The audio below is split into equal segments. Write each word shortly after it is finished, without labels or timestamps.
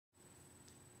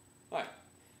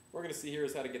we're going to see here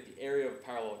is how to get the area of a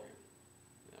parallelogram.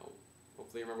 Now,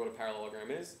 hopefully you remember what a parallelogram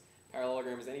is.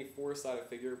 Parallelogram is any four-sided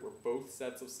figure where both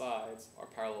sets of sides are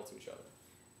parallel to each other.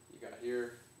 You got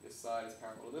here, this side is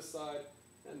parallel to this side,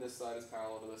 and this side is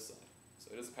parallel to this side. So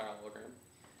it is a parallelogram.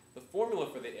 The formula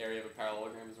for the area of a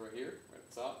parallelogram is right here, right at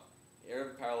the top. The area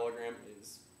of a parallelogram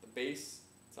is the base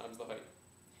times the height.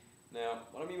 Now,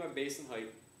 what I mean by base and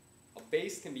height, a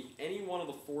base can be any one of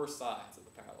the four sides of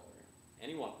the parallelogram.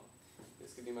 Any one of them.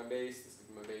 This could be my base, this could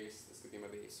be my base, this could be my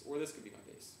base, or this could be my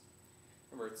base.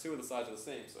 Remember, two of the sides are the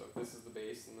same, so if this is the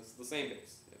base, then this is the same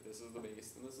base. If this is the base,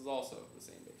 then this is also the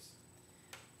same base.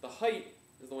 The height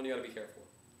is the one you got to be careful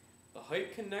with. The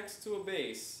height connects to a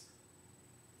base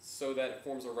so that it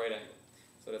forms a right angle.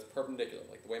 So that's perpendicular.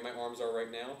 Like the way my arms are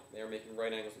right now, they are making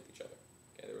right angles with each other.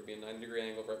 Okay, there would be a 90-degree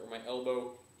angle right where my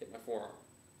elbow hit my forearm.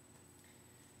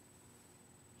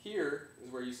 Here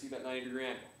is where you see that 90-degree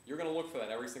angle. You're going to look for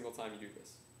that every single time you do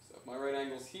this. So if my right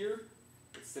angle is here,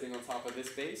 it's sitting on top of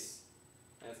this base,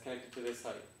 and it's connected to this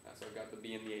height. So I've got the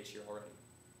B and the H here already.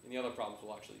 And the other problems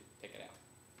will actually take it out.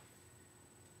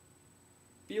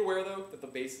 Be aware, though, that the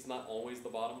base is not always the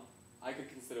bottom. I could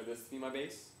consider this to be my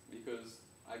base, because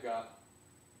I got,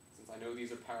 since I know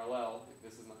these are parallel, if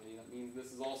this is 90, that means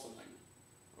this is also 90.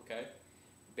 Okay?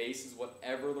 Base is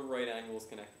whatever the right angle is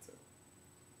connected to.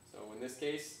 So in this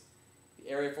case, the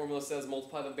area formula says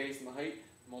multiply the base and the height,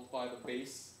 multiply the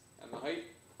base and the height.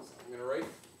 So I'm going to write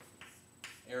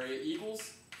area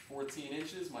equals 14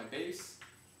 inches, my base,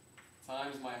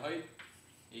 times my height,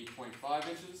 8.5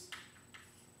 inches.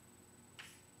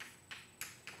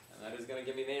 And that is going to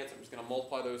give me the answer. I'm just going to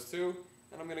multiply those two,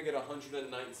 and I'm going to get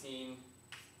 119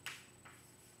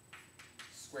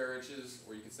 square inches,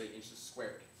 or you can say inches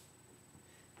squared.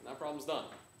 And that problem's done.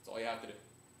 That's all you have to do.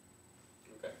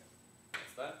 Okay,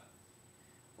 that's that.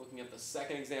 Looking at the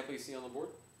second example you see on the board,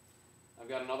 I've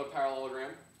got another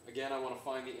parallelogram. Again, I want to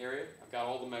find the area. I've got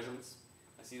all the measurements.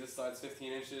 I see this side's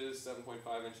 15 inches,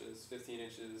 7.5 inches, 15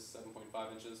 inches,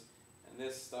 7.5 inches, and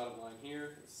this dotted line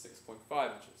here is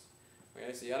 6.5 inches.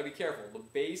 Okay, so you got to be careful. The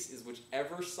base is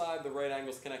whichever side the right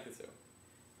angle is connected to.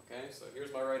 Okay, so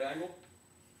here's my right angle.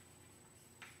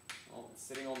 Well, it's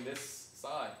sitting on this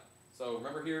side. So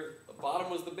remember here, the bottom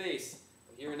was the base,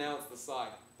 but here now it's the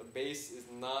side. The base is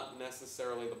not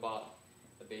necessarily the bottom.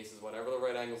 The base is whatever the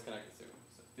right angle is connected to.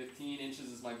 So 15 inches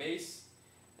is my base,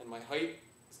 and my height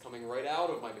is coming right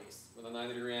out of my base with a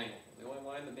 90-degree angle. The only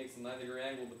line that makes a 90-degree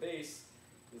angle with the base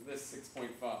is this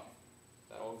 6.5,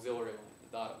 that auxiliary line, the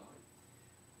dotted line.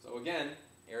 So again,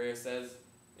 area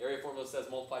formula says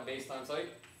multiply base times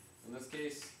height. In this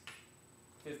case,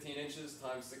 15 inches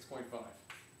times 6.5.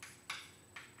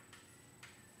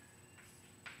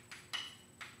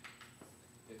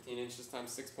 15 inches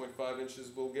times 6.5 inches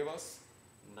will give us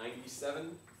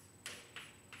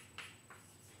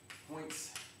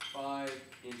 97.5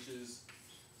 inches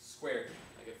squared.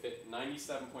 I could fit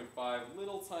 97.5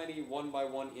 little tiny 1 by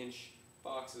 1 inch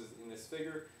boxes in this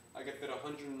figure. I could fit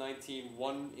 119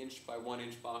 1 inch by 1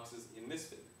 inch boxes in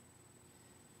this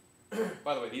figure.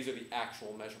 By the way, these are the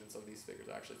actual measurements of these figures.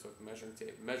 I actually took the measuring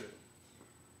tape and measured them.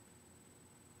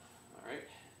 Alright.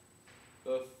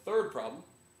 The third problem,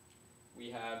 we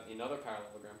have another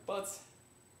parallelogram, but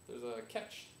there's a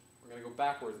catch. We're going to go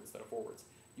backwards instead of forwards.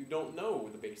 You don't know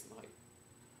the base and the height.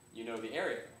 You know the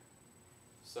area.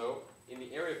 So, in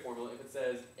the area formula, if it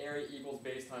says area equals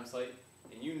base times height,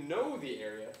 and you know the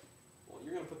area, well,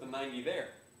 you're going to put the 90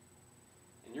 there.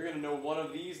 And you're going to know one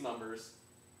of these numbers,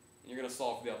 and you're going to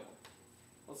solve for the other one.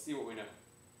 Let's see what we know.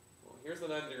 Well, here's the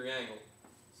 90-degree angle,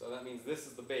 so that means this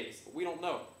is the base, but we don't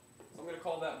know. So I'm going to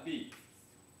call that B.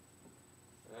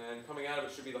 And coming out of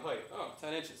it should be the height. Oh,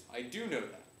 10 inches. I do know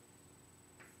that.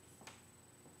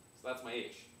 So that's my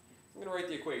H. So I'm going to write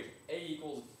the equation. A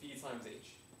equals B times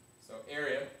H. So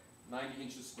area, 90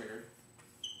 inches squared,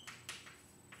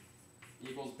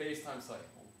 equals base times height.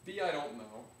 Well, B I don't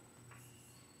know,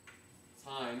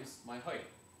 times my height,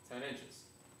 10 inches.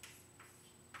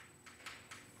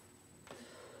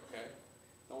 Okay?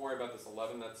 Don't worry about this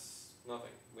 11, that's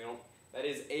nothing. That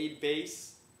is a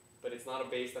base, but it's not a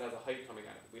base that has a height coming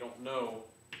out of it. We don't know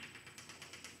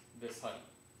this height.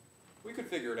 We could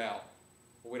figure it out,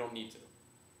 but we don't need to.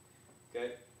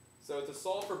 Okay? So to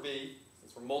solve for B,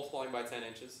 since we're multiplying by 10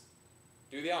 inches,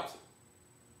 do the opposite.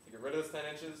 To get rid of this 10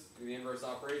 inches, do the inverse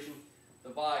operation,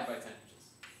 divide by 10 inches.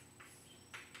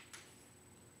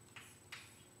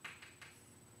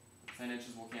 10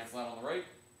 inches will cancel out on the right,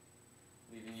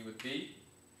 leaving you with B.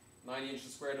 90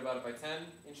 inches squared divided by 10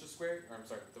 inches squared, or I'm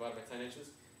sorry, divided by 10 inches,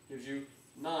 gives you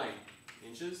 9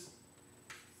 inches,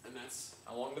 and that's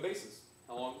how long the base is,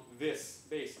 how long this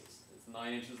base is. It's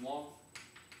 9 inches long,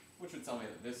 which would tell me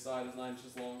that this side is 9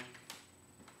 inches long.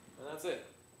 And that's it.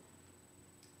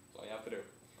 That's all you have to do.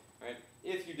 Right?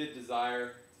 If you did desire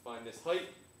to find this height,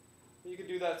 you could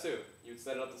do that too. You would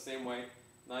set it up the same way.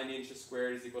 90 inches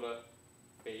squared is equal to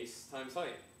base times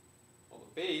height. Well,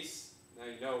 the base, now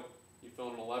you know, you'd fill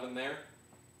in an 11 there,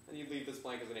 and you'd leave this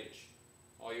blank as an h.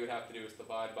 All you would have to do is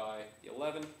divide by the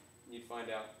 11, and you'd find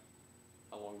out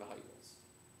how long the height was.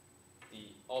 The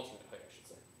alternate height, I should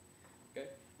say. Okay?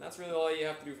 And that's really all you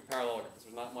have to do for parallelograms.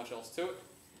 There's not much else to it.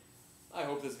 I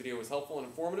hope this video was helpful and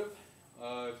informative.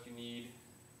 If you need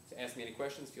to ask me any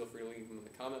questions, feel free to leave them in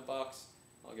the comment box.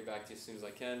 I'll get back to you as soon as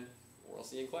I can, or I'll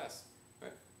see you in class. All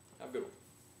right? Have a good one.